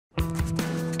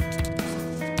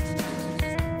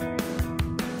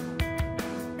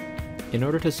In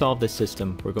order to solve this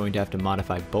system, we're going to have to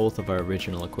modify both of our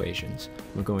original equations.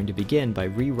 We're going to begin by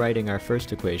rewriting our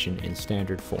first equation in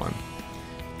standard form,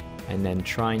 and then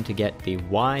trying to get the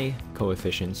y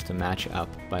coefficients to match up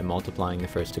by multiplying the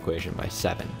first equation by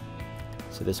 7.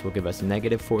 So this will give us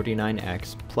negative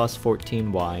 49x plus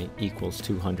 14y equals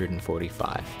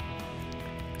 245.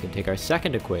 We can take our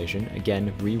second equation,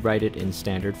 again rewrite it in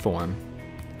standard form,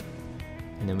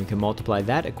 and then we can multiply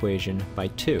that equation by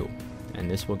 2, and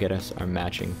this will get us our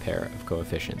matching pair of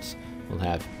coefficients. We'll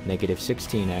have negative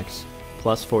 16x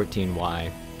plus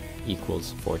 14y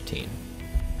equals 14.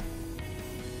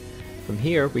 From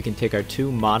here, we can take our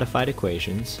two modified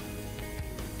equations,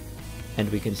 and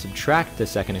we can subtract the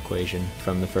second equation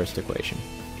from the first equation.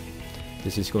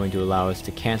 This is going to allow us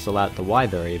to cancel out the y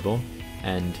variable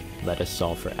and let us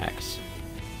solve for x.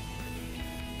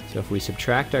 So if we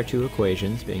subtract our two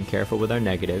equations, being careful with our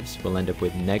negatives, we'll end up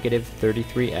with negative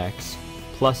 33x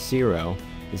plus 0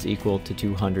 is equal to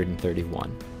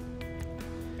 231.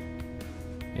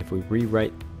 If we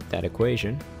rewrite that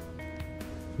equation,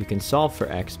 we can solve for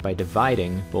x by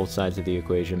dividing both sides of the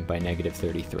equation by negative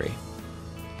 33.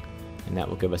 And that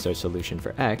will give us our solution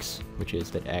for x, which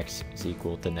is that x is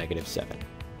equal to negative 7.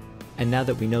 And now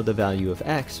that we know the value of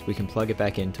x, we can plug it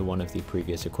back into one of the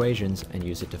previous equations and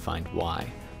use it to find y.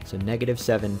 So negative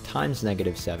 7 times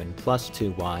negative 7 plus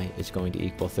 2y is going to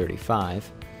equal 35.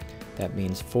 That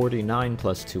means 49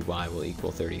 plus 2y will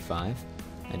equal 35.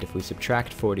 And if we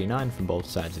subtract 49 from both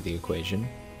sides of the equation,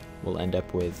 we'll end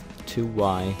up with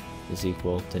 2y is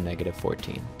equal to negative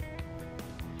 14.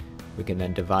 We can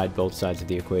then divide both sides of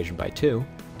the equation by 2,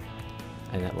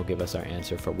 and that will give us our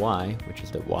answer for y, which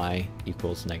is that y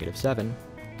equals negative 7,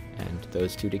 and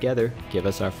those two together give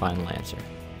us our final answer.